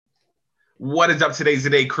What is up, Today's the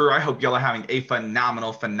Day crew? I hope y'all are having a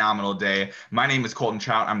phenomenal day. My name is Colton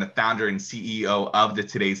Trout. I'm the founder and CEO of the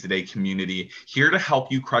Today's the Day community, here to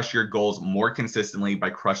help you crush your goals more consistently by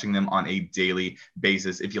crushing them on a daily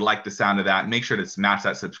basis. If you like the sound of that, make sure to smash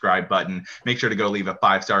that subscribe button. Make sure to go leave a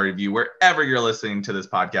 5-star review wherever you're listening to this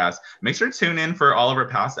podcast. Make sure to tune in for all of our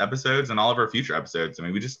past episodes and all of our future episodes. I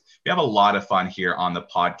mean, we have a lot of fun here on the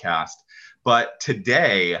podcast. But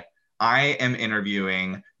today, I am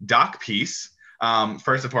interviewing Doc Peace.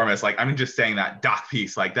 First and foremost, I'm just saying that Doc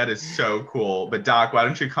Peace, that is so cool. But Doc, why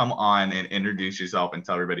don't you come on and introduce yourself and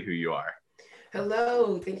tell everybody who you are?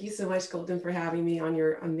 Hello. Thank you so much, Colton, for having me on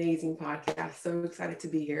your amazing podcast. So excited to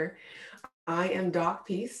be here. I am Doc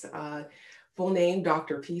Peace, full name,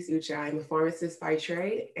 Dr. Peace Uche. I'm a pharmacist by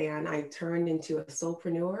trade, and I turned into a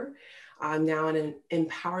soulpreneur. I'm now an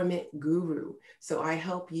empowerment guru. So I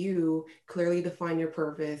help you clearly define your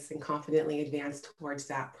purpose and confidently advance towards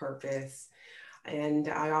that purpose. And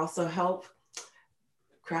I also help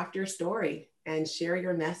craft your story and share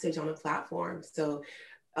your message on a platform. So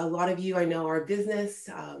a lot of you I know are business,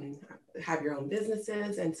 have your own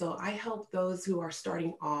businesses. And so I help those who are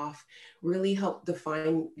starting off really help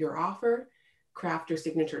define your offer, craft your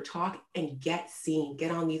signature talk, and get seen, get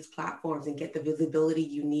on these platforms and get the visibility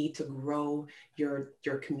you need to grow your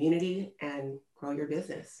community and grow your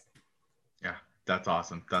business. Yeah, that's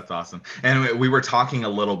awesome. That's awesome. And we were talking a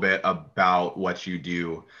little bit about what you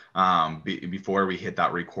do before we hit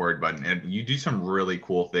that record button. And you do some really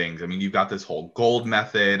cool things. I mean, you've got this whole gold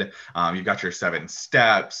method. You've got your 7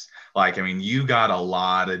 steps. You got a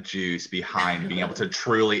lot of juice behind being able to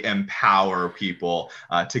truly empower people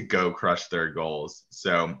to go crush their goals.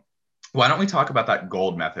 So why don't we talk about that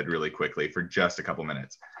gold method really quickly for just a couple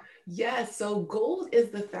minutes? Yes, so gold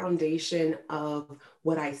is the foundation of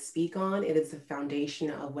what I speak on. It is the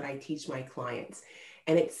foundation of what I teach my clients.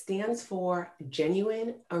 And it stands for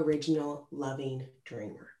genuine, original, loving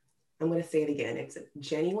dreamer. I'm going to say it again. It's a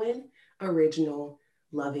genuine, original,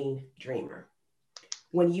 loving dreamer.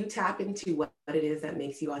 When you tap into what it is that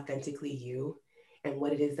makes you authentically you and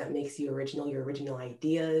what it is that makes you original, your original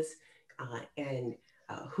ideas, and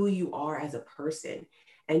who you are as a person.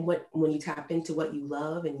 And when you tap into what you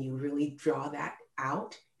love and you really draw that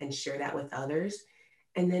out and share that with others,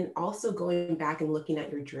 and then also going back and looking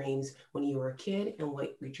at your dreams when you were a kid and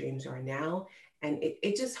what your dreams are now. And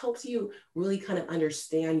it just helps you really kind of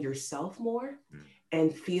understand yourself more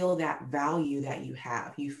and feel that value that you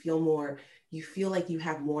have. You feel like you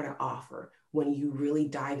have more to offer when you really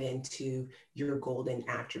dive into your golden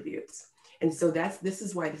attributes. And so this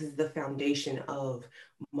is why this is the foundation of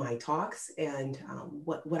my talks and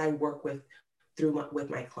what I work with with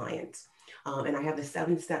my clients. And I have a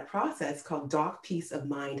 7-step process called Doc Peace of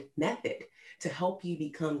Mind Method to help you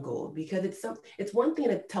become gold, because it's one thing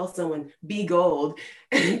to tell someone be gold,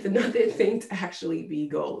 and it's another thing to actually be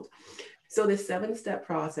gold. So the 7-step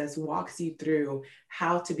process walks you through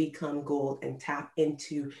how to become gold and tap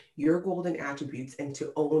into your golden attributes and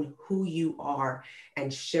to own who you are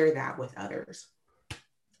and share that with others.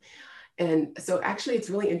 And so actually it's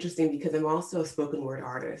really interesting because I'm also a spoken word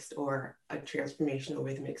artist or a transformational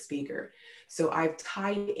rhythmic speaker. So I've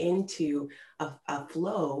tied into a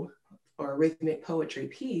flow or a rhythmic poetry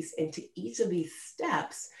piece into each of these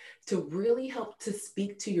steps to really help to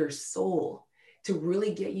speak to your soul, to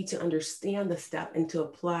really get you to understand the step and to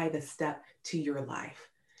apply the step to your life.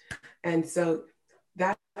 And so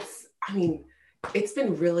it's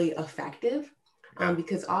been really effective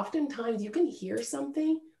because oftentimes you can hear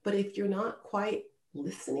something, but if you're not quite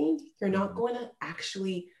listening, you're not going to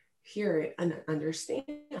actually hear it and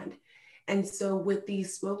understand. And so with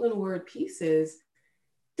these spoken word pieces,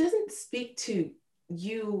 it doesn't speak to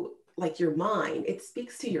you like your mind, it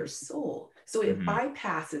speaks to your soul. So it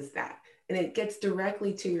bypasses that and it gets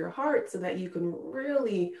directly to your heart so that you can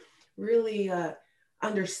really, really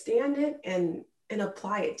understand it and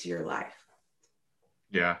apply it to your life.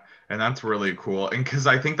 Yeah, and that's really cool. And because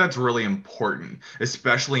I think that's really important,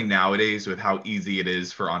 especially nowadays with how easy it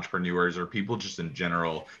is for entrepreneurs or people just in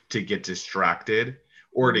general to get distracted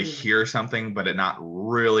or to hear something, but it not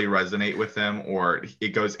really resonate with them, or it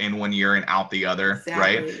goes in one ear and out the other,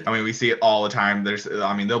 right? Exactly. I mean, we see it all the time.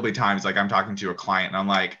 There'll be times I'm talking to a client and I'm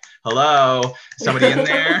like, hello, somebody in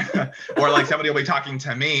there? Or somebody will be talking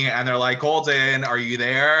to me and they're like, Colton, are you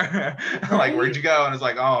there? Right? Where'd you go? And it's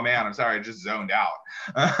like, oh man, I'm sorry, I just zoned out.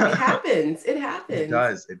 It happens. It happens.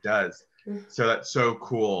 It does. So that's so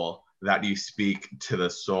cool that you speak to the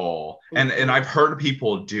soul. And Mm-hmm. I've heard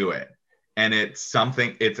people do it. And it's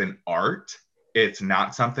an art. It's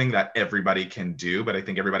not something that everybody can do, but I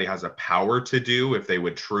think everybody has a power to do if they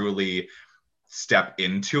would truly step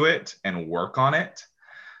into it and work on it.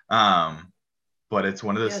 But it's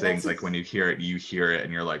one of those things, like when you hear it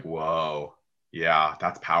and you're like, whoa, yeah,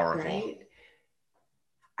 that's powerful. Right.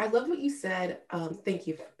 I love what you said. Thank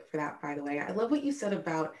you for that, by the way. I love what you said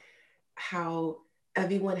about how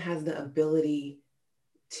everyone has the ability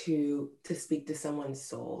to speak to someone's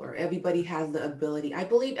soul, or everybody has the ability. I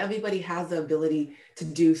believe everybody has the ability to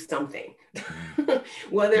do something,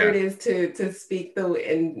 whether it is to speak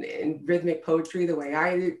in rhythmic poetry the way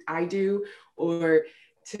I do, or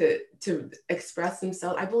to express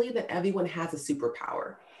themselves. I believe that everyone has a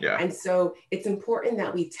superpower. Yeah. And so it's important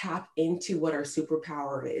that we tap into what our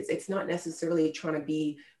superpower is. It's not necessarily trying to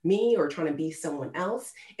be me or trying to be someone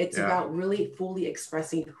else. It's about really fully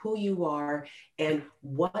expressing who you are and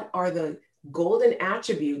what are the golden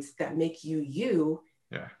attributes that make you you.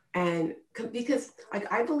 Yeah. And because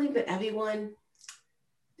like I believe that everyone's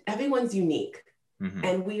unique,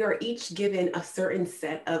 and we are each given a certain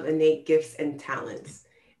set of innate gifts and talents,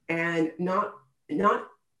 and no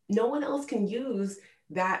one else can use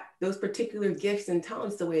those particular gifts and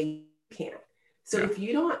talents the way you can. So if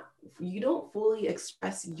you don't fully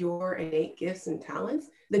express your innate gifts and talents,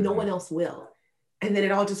 then no one else will. And then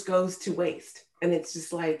it all just goes to waste. And it's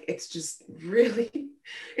just like, it's just really,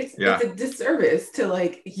 it's a disservice to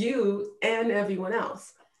like you and everyone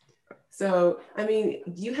else. So, I mean,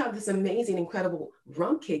 you have this amazing, incredible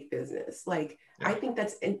rum cake business. Like, I think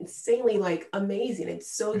that's insanely like amazing.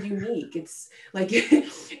 It's so unique. It's like,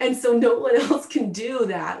 and so no one else can do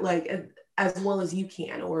that like as well as you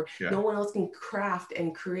can, or no one else can craft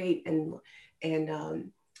and create and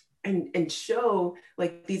show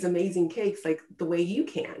like these amazing cakes like the way you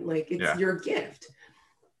can. Like it's your gift.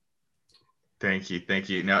 Thank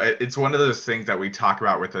you. Now, it's one of those things that we talk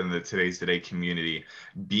about within the Today's Today community,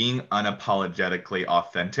 being unapologetically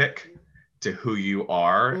authentic to who you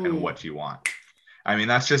are and what you want. I mean,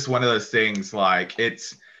 that's just one of those things, like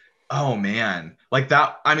it's, oh man, like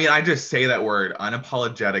that. I mean, I just say that word,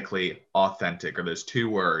 unapologetically authentic, or those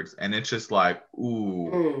two words, and it's just like,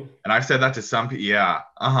 ooh. And I've said that to some people.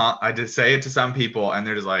 I just say it to some people and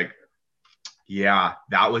they're just like, yeah,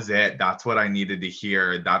 that was it. That's what I needed to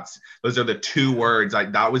hear. Those are the two words.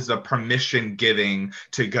 That was the permission giving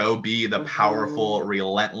to go be the powerful,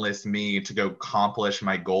 relentless me, to go accomplish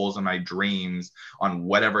my goals and my dreams on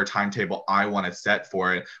whatever timetable I want to set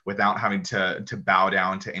for it, without having to bow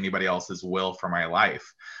down to anybody else's will for my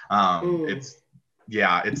life.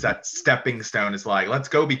 It's that stepping stone. It's like, let's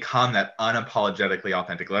go become that unapologetically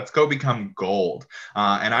authentic. Let's go become gold.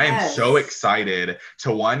 And I am so excited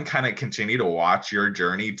to kind of continue to watch your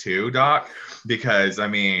journey too, Doc, because I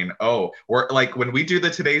mean, we're like, when we do the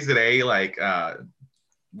Today's Today, like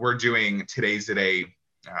we're doing Today's Today,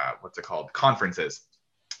 what's it called? Conferences.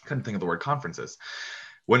 Couldn't think of the word conferences.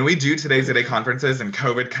 When we do Today's Today conferences and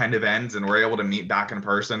COVID kind of ends and we're able to meet back in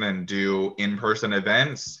person and do in-person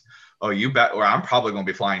events, oh, you bet. Or I'm probably going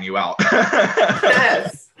to be flying you out.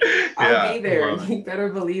 Yes, I'll be there. You better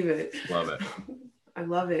believe it. Love it. I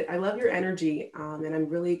love it. I love your energy. And I'm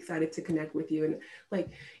really excited to connect with you. And like,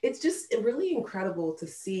 it's just really incredible to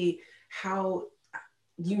see how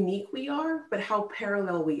unique we are, but how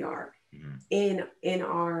parallel we are in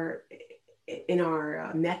our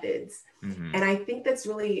methods. And I think that's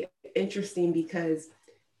really interesting because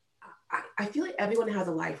I feel like everyone has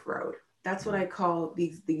a life road. That's what I call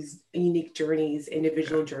these unique journeys,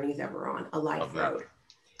 individual journeys that we're on, a life road.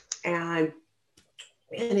 And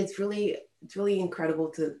it's really incredible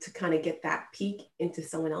to kind of get that peek into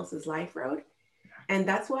someone else's life road. And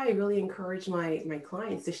that's why I really encourage my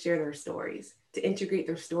clients to share their stories, to integrate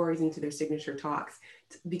their stories into their signature talks,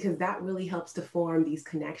 because that really helps to form these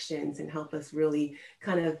connections and help us really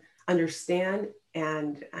kind of understand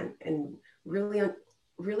and really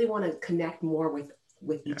want to connect more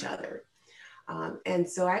with each other. And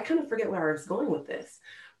so I kind of forget where I was going with this,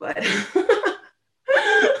 but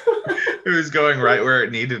it was going right where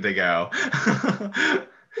it needed to go.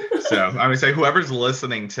 So I would say whoever's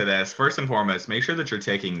listening to this, first and foremost, make sure that you're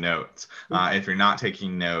taking notes. If you're not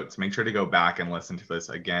taking notes, make sure to go back and listen to this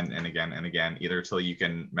again and again and again, either till you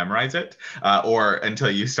can memorize it or until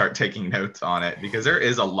you start taking notes on it, because there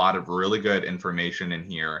is a lot of really good information in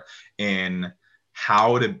here in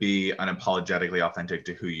how to be unapologetically authentic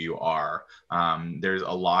to who you are. There's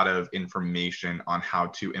a lot of information on how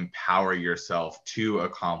to empower yourself to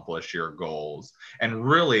accomplish your goals. And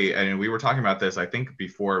really, and we were talking about this, I think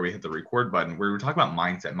before we hit the record button, we were talking about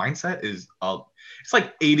mindset. Mindset is it's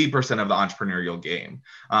like 80% of the entrepreneurial game.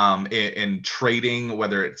 In trading,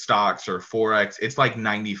 whether it's stocks or Forex, it's like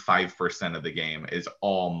 95% of the game is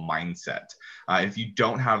all mindset. If you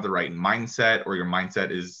don't have the right mindset, or your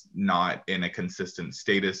mindset is not in a consistent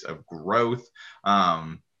status of growth,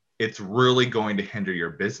 it's really going to hinder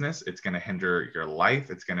your business. It's going to hinder your life.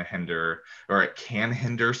 It's going to hinder, or it can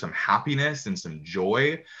hinder some happiness and some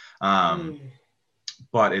joy.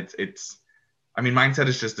 But I mean, mindset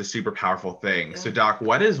is just a super powerful thing. Yeah. So Doc,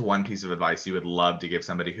 what is one piece of advice you would love to give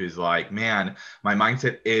somebody who's like, man, my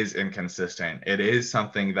mindset is inconsistent. It is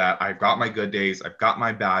something that I've got my good days, I've got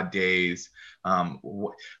my bad days.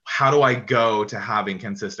 How do I go to having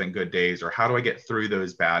consistent good days, or how do I get through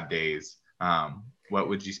those bad days? What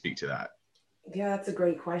would you speak to that? Yeah, that's a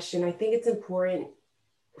great question. I think it's important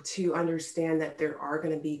to understand that there are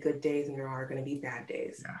going to be good days and there are going to be bad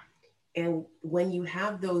days. Yeah. And when you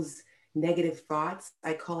have those negative thoughts,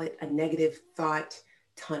 I call it a negative thought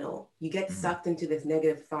tunnel. You get sucked into this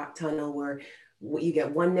negative thought tunnel where you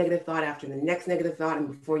get one negative thought after the next negative thought, and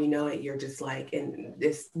before you know it, you're just like in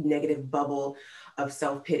this negative bubble of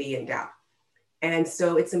self-pity and doubt. And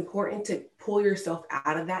so it's important to pull yourself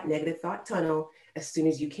out of that negative thought tunnel as soon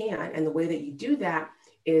as you can. And the way that you do that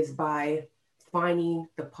is by finding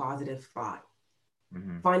the positive thought.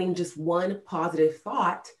 Finding just one positive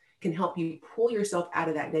thought can help you pull yourself out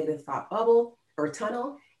of that negative thought bubble or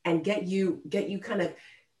tunnel and get you kind of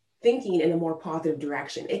thinking in a more positive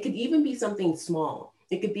direction. It could even be something small.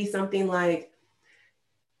 It could be something like,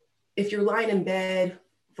 if you're lying in bed,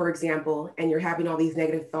 for example, and you're having all these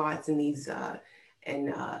negative thoughts and these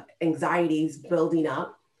anxieties building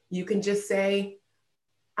up, you can just say,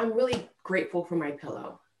 I'm really grateful for my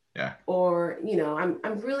pillow. Yeah. Or,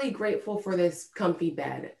 I'm really grateful for this comfy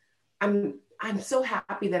bed. I'm so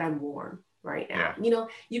happy that I'm warm right now. Yeah.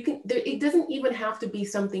 It doesn't even have to be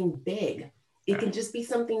something big. It can just be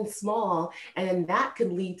something small. And then that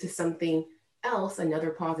could lead to something else,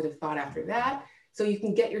 another positive thought after that. So you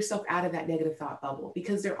can get yourself out of that negative thought bubble,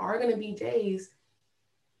 because there are going to be days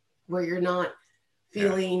where you're not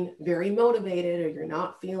feeling very motivated, or you're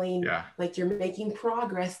not feeling like you're making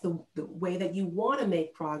progress the way that you want to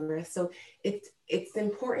make progress. So it's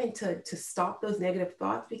important to stop those negative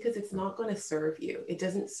thoughts, because it's not going to serve you. It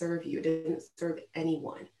doesn't serve you. It doesn't serve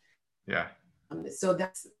anyone. Yeah. So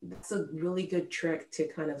that's a really good trick to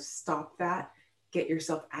kind of stop that, get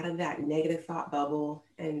yourself out of that negative thought bubble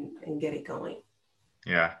and get it going.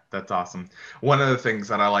 Yeah, that's awesome. One of the things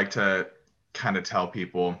that I like to kind of tell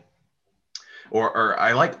people, or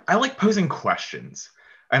I like posing questions.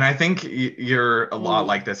 And I think you're a lot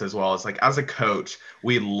like this as well. It's like, as a coach,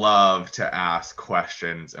 we love to ask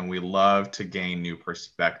questions, and we love to gain new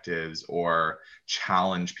perspectives, or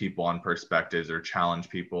challenge people on perspectives, or challenge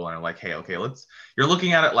people and are like, hey, okay, you're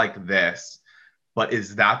looking at it like this, but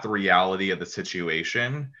is that the reality of the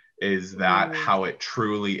situation? Is that how it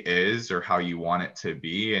truly is, or how you want it to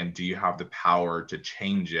be? And do you have the power to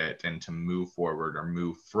change it and to move forward, or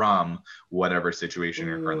move from whatever situation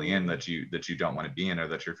you're currently in that you don't want to be in, or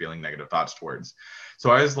that you're feeling negative thoughts towards?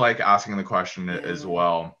 So I was like asking the question as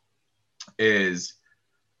well is,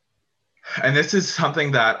 and this is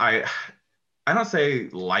something that I don't say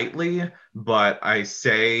lightly, but I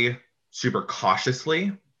say super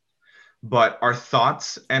cautiously, but our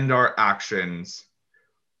thoughts and our actions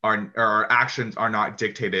are not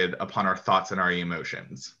dictated upon our thoughts and our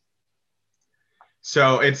emotions.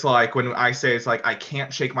 So it's like, when I say, it's like, I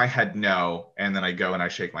can't shake my head no, and then I go and I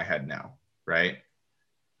shake my head no, right?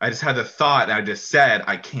 I just had the thought, and I just said,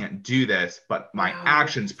 I can't do this, but my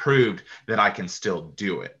actions proved that I can still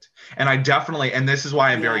do it. And I definitely, and this is why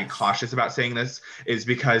I'm very cautious about saying this, is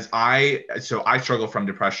because I struggle from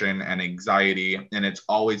depression and anxiety, and it's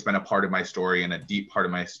always been a part of my story, and a deep part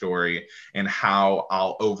of my story, and how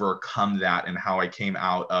I'll overcome that, and how I came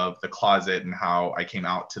out of the closet, and how I came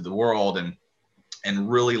out to the world, and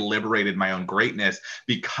really liberated my own greatness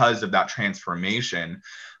because of that transformation.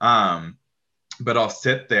 But I'll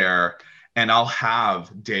sit there and I'll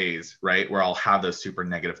have days, right, where I'll have those super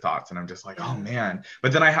negative thoughts, and I'm just like, oh man.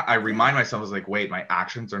 But then I remind myself, I was like, wait, my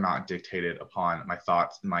actions are not dictated upon my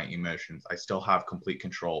thoughts and my emotions. I still have complete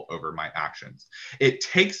control over my actions. It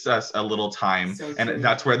takes us a little time. And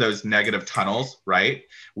that's where those negative tunnels, right,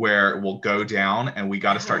 where we'll go down, and we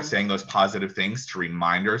got to start saying those positive things to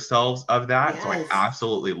remind ourselves of that. So I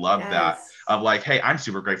absolutely love that. of like, hey, I'm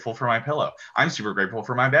super grateful for my pillow. I'm super grateful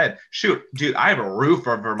for my bed. Shoot, dude, I have a roof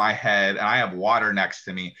over my head and I have water next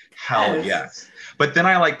to me. Hell yes. But then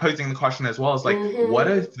I like posing the question as well as like, what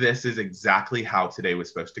if this is exactly how today was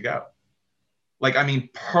supposed to go? Like, I mean,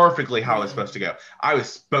 perfectly how it's supposed to go. I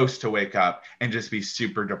was supposed to wake up and just be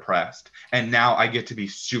super depressed. And now I get to be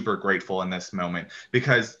super grateful in this moment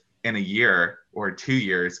because in a year or 2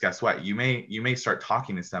 years, guess what? You may start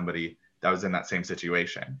talking to somebody that was in that same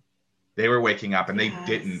situation. They were waking up and they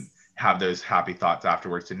didn't have those happy thoughts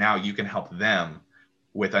afterwards. So now you can help them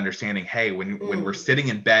with understanding, hey, when we're sitting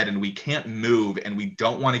in bed and we can't move and we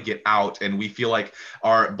don't want to get out and we feel like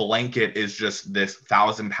our blanket is just this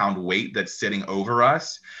 1,000-pound weight that's sitting over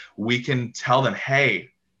us, we can tell them, hey,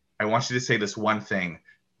 I want you to say this one thing.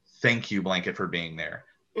 Thank you, blanket, for being there.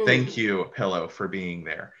 Thank you, pillow, for being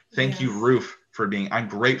there. Thank you, roof, for being, I'm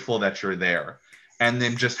grateful that you're there. And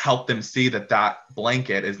then just help them see that that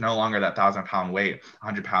blanket is no longer that 1,000-pound weight.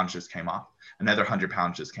 100 pounds just came off. Another 100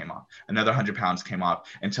 pounds just came off. Another 100 pounds came off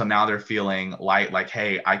until now they're feeling light, like,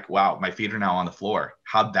 hey, wow, my feet are now on the floor.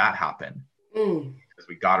 How'd that happen? Because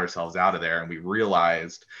we got ourselves out of there and we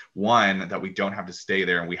realized, one, that we don't have to stay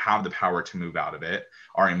there and we have the power to move out of it.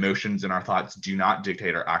 Our emotions and our thoughts do not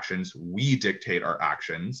dictate our actions. We dictate our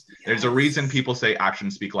actions. There's a reason people say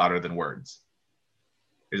actions speak louder than words.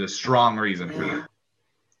 There's a strong reason for that.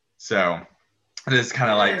 So it is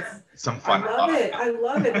kind of like some fun. I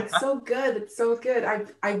love it. It's so good. It's so good.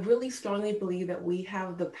 I really strongly believe that we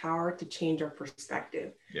have the power to change our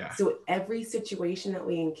perspective. Yeah. So every situation that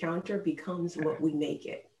we encounter becomes what we make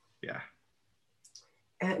it. Yeah.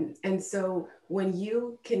 And so when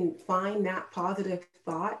you can find that positive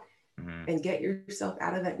thought and get yourself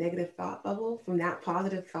out of that negative thought bubble from that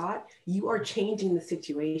positive thought, you are changing the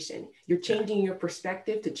situation. You're changing your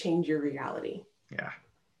perspective to change your reality. Yeah.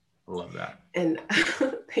 I love that. And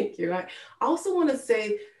thank you. I also want to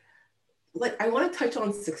say, like, I want to touch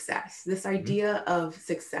on success, this idea of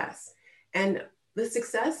success. And the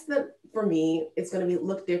success that for me is going to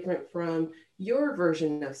look different from your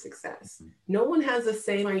version of success. No one has the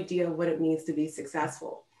same idea of what it means to be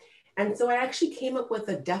successful. And so I actually came up with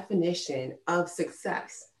a definition of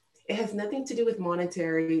success. It has nothing to do with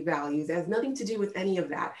monetary values. It has nothing to do with any of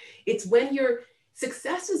that. It's when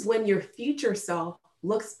success is when your future self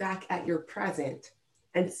looks back at your present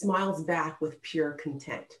and smiles back with pure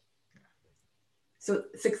content. So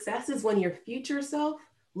success is when your future self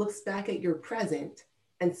looks back at your present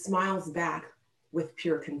and smiles back with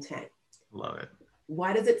pure content. Love it.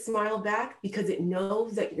 Why does it smile back? Because it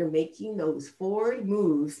knows that you're making those forward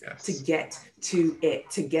moves to get to it,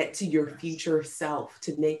 to get to your future self,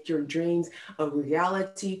 to make your dreams a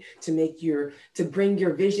reality, to bring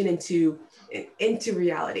your vision into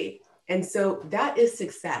reality. And so that is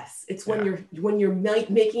success. It's when you're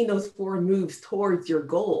making those forward moves towards your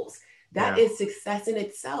goals. That is success in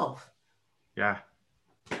itself. Yeah.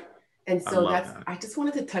 And so I just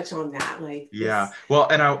wanted to touch on that. Like, well,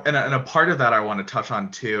 and a part of that I want to touch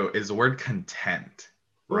on too is the word content,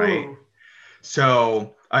 right?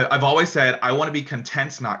 So I've always said, I want to be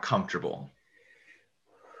content, not comfortable.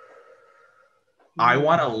 I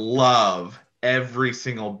want to love every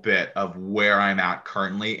single bit of where I'm at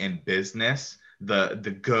currently in business,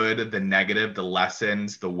 the good, the negative, the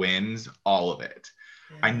lessons, the wins, all of it.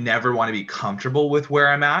 I never want to be comfortable with where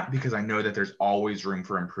I'm at because I know that there's always room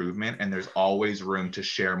for improvement and there's always room to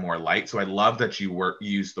share more light. So I love that you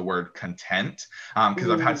use the word content because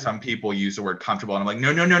I've had some people use the word comfortable and I'm like, no.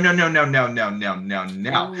 We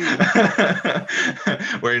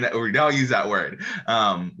don't use that word.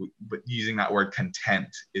 But using that word content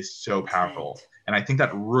is so powerful. And I think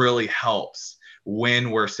that really helps when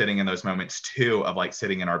we're sitting in those moments too of like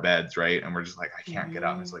sitting in our beds, right? And we're just like, I can't get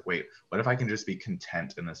up. And it's like, wait, what if I can just be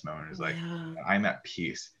content in this moment? It's like, I'm at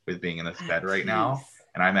peace with being in this bed right now.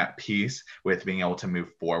 And I'm at peace with being able to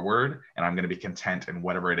move forward. And I'm going to be content in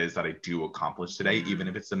whatever it is that I do accomplish today, even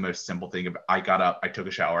if it's the most simple thing of I got up, I took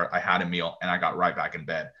a shower, I had a meal, and I got right back in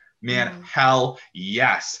bed. Man, hell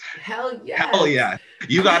yes. Hell yes.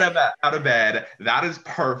 You got out of bed. That is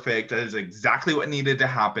perfect. That is exactly what needed to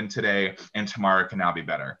happen today. And tomorrow can now be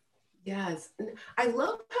better. Yes. I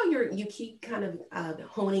love how you keep kind of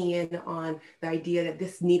honing in on the idea that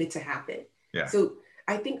this needed to happen. Yeah. So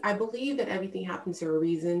I believe that everything happens for a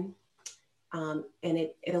reason. And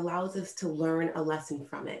it allows us to learn a lesson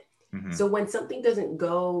from it. So when something doesn't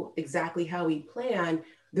go exactly how we plan,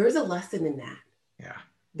 there's a lesson in that. Yeah.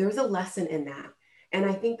 There's a lesson in that. And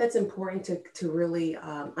I think that's important to really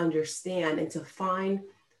understand and to find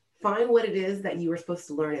what it is that you were supposed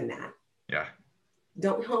to learn in that. Yeah.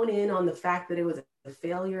 Don't hone in on the fact that it was a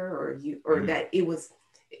failure or that it was,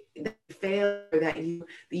 failed, or that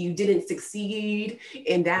you didn't succeed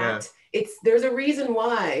in that. There's a reason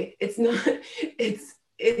why. It's not,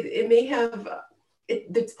 it may have,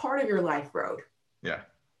 it's part of your life road. Yeah.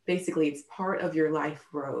 Basically, it's part of your life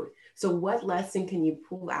road. So what lesson can you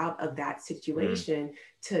pull out of that situation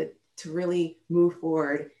to really move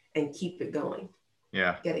forward and keep it going?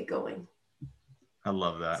 Yeah. Get it going. I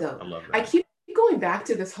love that. So I love that. I keep going back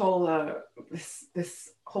to this whole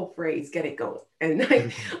this whole phrase, get it going. And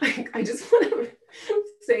I just want to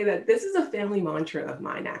say that this is a family mantra of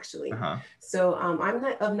mine, actually. So I'm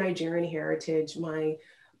not of Nigerian heritage. My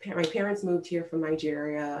parents moved here from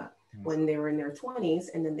Nigeria when they were in their 20s,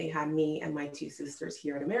 and then they had me and my two sisters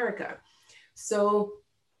here in America. So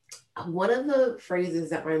one of the phrases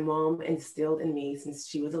that my mom instilled in me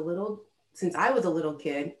since I was a little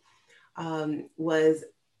kid, was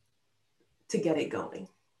to get it going,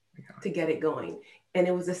 to get it going. And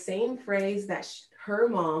it was the same phrase that her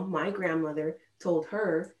mom, my grandmother, told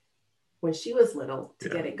her when she was little, to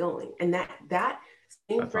get it going. And that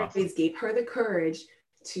same phrase gave her the courage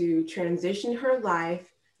to transition her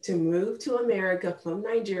life, to move to America from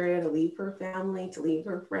Nigeria, to leave her family, to leave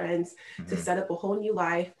her friends, to set up a whole new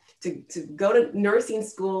life, to go to nursing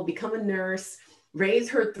school, become a nurse, raise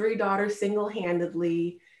her 3 daughters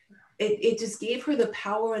single-handedly. It just gave her the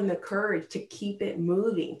power and the courage to keep it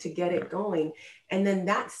moving, to get it going. And then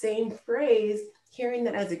that same phrase, hearing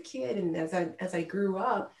that as a kid and as I grew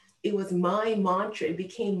up, it was my mantra. It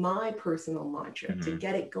became my personal mantra, to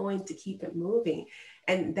get it going, to keep it moving.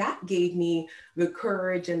 And that gave me the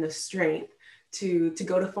courage and the strength to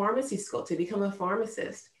go to pharmacy school, to become a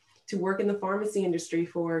pharmacist, to work in the pharmacy industry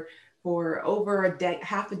for over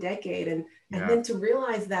half a decade. And then to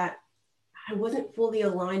realize that I wasn't fully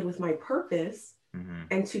aligned with my purpose,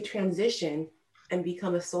 and to transition and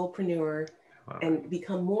become a soulpreneur and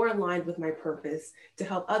become more aligned with my purpose to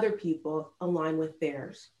help other people align with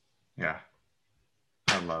theirs. Yeah.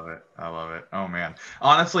 I love it. I love it. Oh man.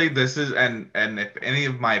 Honestly, this is, and if any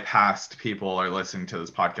of my past people are listening to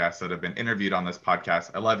this podcast that have been interviewed on this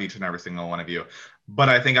podcast, I love each and every single one of you, but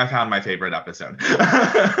I think I found my favorite episode.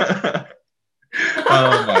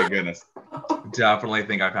 Oh my goodness. Definitely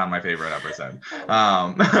think I found my favorite episode.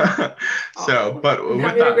 So, but I'm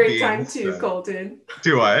having a great time too, Colton.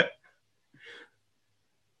 Do what?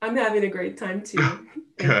 I'm having a great time too.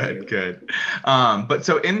 Good. But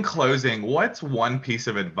so in closing, what's one piece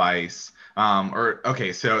of advice?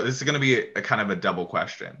 So this is going to be a kind of a double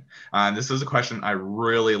question. This is a question I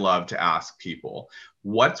really love to ask people.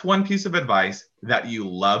 What's one piece of advice that you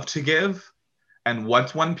love to give? And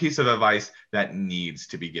what's one piece of advice that needs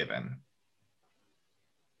to be given?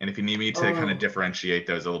 And if you need me to kind of differentiate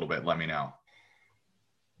those a little bit, let me know.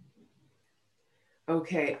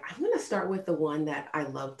 Okay, I'm going to start with the one that I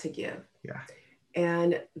love to give. Yeah.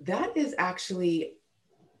 And that is actually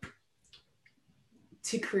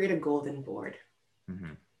to create a golden board.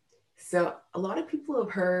 So a lot of people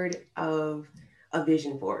have heard of a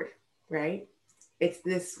vision board, right? It's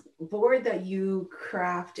this board that you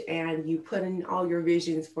craft and you put in all your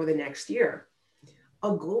visions for the next year.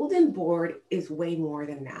 A golden board is way more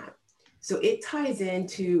than that. So it ties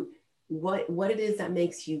into what it is that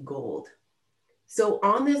makes you gold. So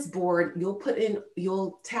on this board,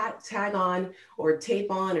 you'll tag on or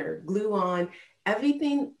tape on or glue on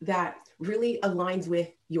everything that really aligns with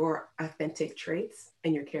your authentic traits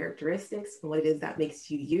and your characteristics and what it is that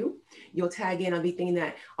makes you you. You'll tag in everything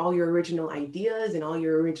all your original ideas and all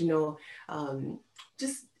your original,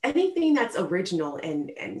 just anything that's original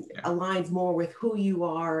and aligns more with who you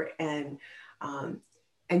are and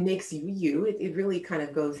makes you you. It really kind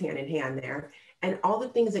of goes hand in hand there. And all the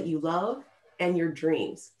things that you love and your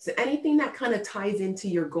dreams. So anything that kind of ties into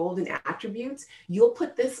your golden attributes, you'll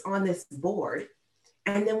put this on this board.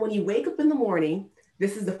 And then when you wake up in the morning,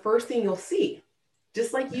 this is the first thing you'll see,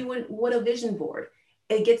 just like you would a vision board.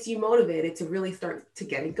 It gets you motivated to really start to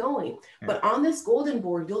get it going. Yeah. But on this golden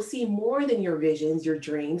board, you'll see more than your visions, your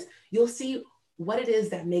dreams. You'll see what it is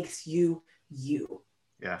that makes you you.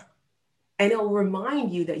 Yeah. And it'll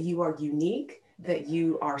remind you that you are unique, that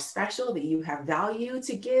you are special, that you have value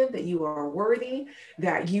to give, that you are worthy,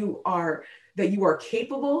 that you are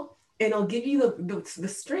capable, and it'll give you the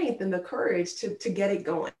strength and the courage to get it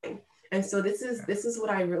going. And so this is what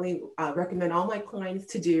I really recommend all my clients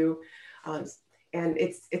to do. And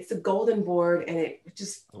it's a golden board, and it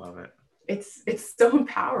just, I love it. It's so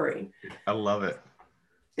empowering. I love it.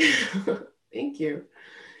 Thank you.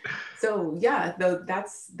 So yeah,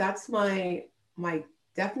 that's my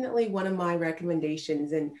definitely one of my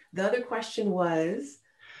recommendations. And the other question was,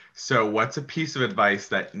 So, what's a piece of advice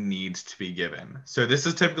that needs to be given? So, this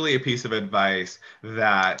is typically a piece of advice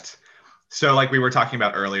that, so like we were talking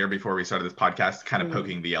about earlier before we started this podcast, kind of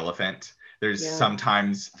poking the elephant. There's Yeah.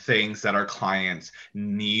 sometimes things that our clients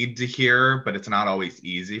need to hear, but it's not always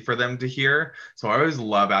easy for them to hear. So, I always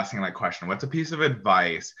love asking that question. What's a piece of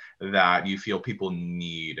advice that you feel people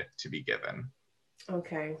need to be given?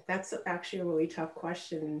 Okay, that's actually a really tough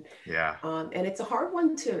question. Yeah. And it's a hard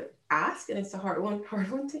one to ask, and it's a hard one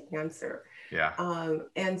to answer. Yeah.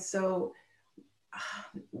 And so,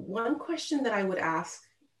 one question that I would ask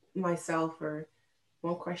myself, or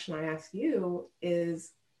one question I ask you,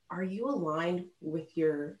 is, are you aligned with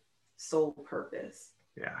your soul purpose?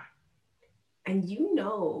 Yeah. And you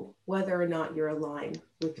know whether or not you're aligned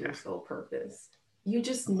with Yeah. your soul purpose. You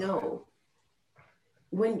just know.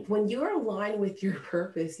 When you're aligned with your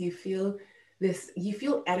purpose, you feel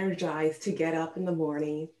energized to get up in the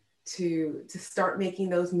morning, to start making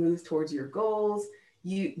those moves towards your goals.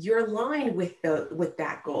 You're aligned with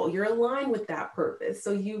that goal. You're aligned with that purpose.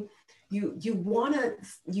 So you want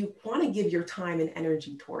to give your time and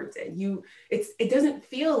energy towards it. It doesn't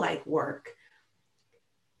feel like work.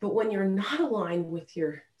 But when you're not aligned with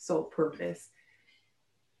your soul purpose,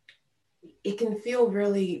 it can feel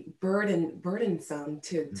really burdensome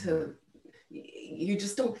to you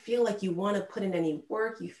just don't feel like you want to put in any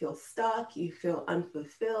work. You feel stuck, you feel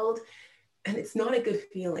unfulfilled, and it's not a good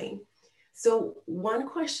feeling. So one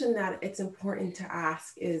question that it's important to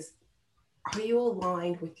ask is, are you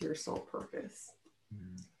aligned with your soul purpose?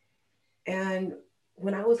 And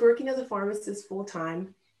when I was working as a pharmacist full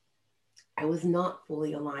time, I was not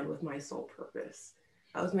fully aligned with my soul purpose.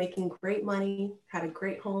 I was making great money, had a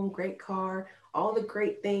great home, great car, all the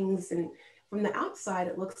great things. And from the outside,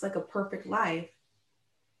 it looks like a perfect life,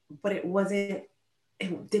 but it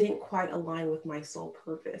didn't quite align with my soul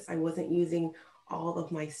purpose. I wasn't using all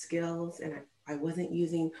of my skills, and I wasn't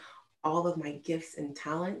using all of my gifts and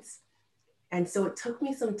talents. And so it took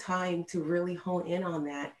me some time to really hone in on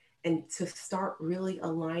that and to start really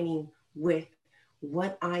aligning with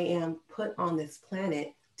what I am put on this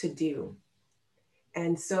planet to do.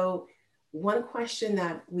 And so, one question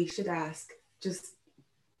that we should ask, just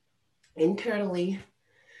internally,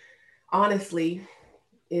 honestly,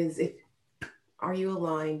 is, are you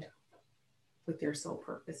aligned with your soul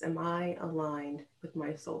purpose? Am I aligned with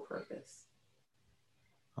my soul purpose?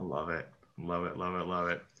 I love it. Love it. Love it. Love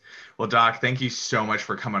it. Well, Doc, thank you so much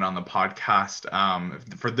for coming on the podcast.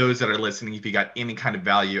 For those that are listening, if you got any kind of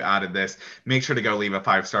value out of this, make sure to go leave a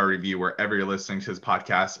 5-star review wherever you're listening to this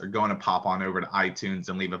podcast, or going to pop on over to iTunes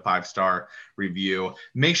and leave a 5-star review.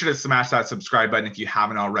 Make sure to smash that subscribe button if you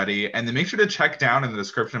haven't already. And then make sure to check down in the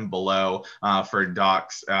description below for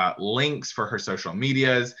Doc's links for her social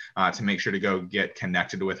medias, to make sure to go get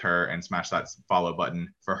connected with her and smash that follow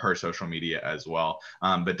button for her social media as well.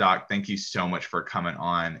 But Doc, thank you so much for coming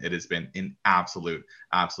on. It has been an absolute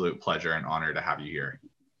pleasure and honor to have you here.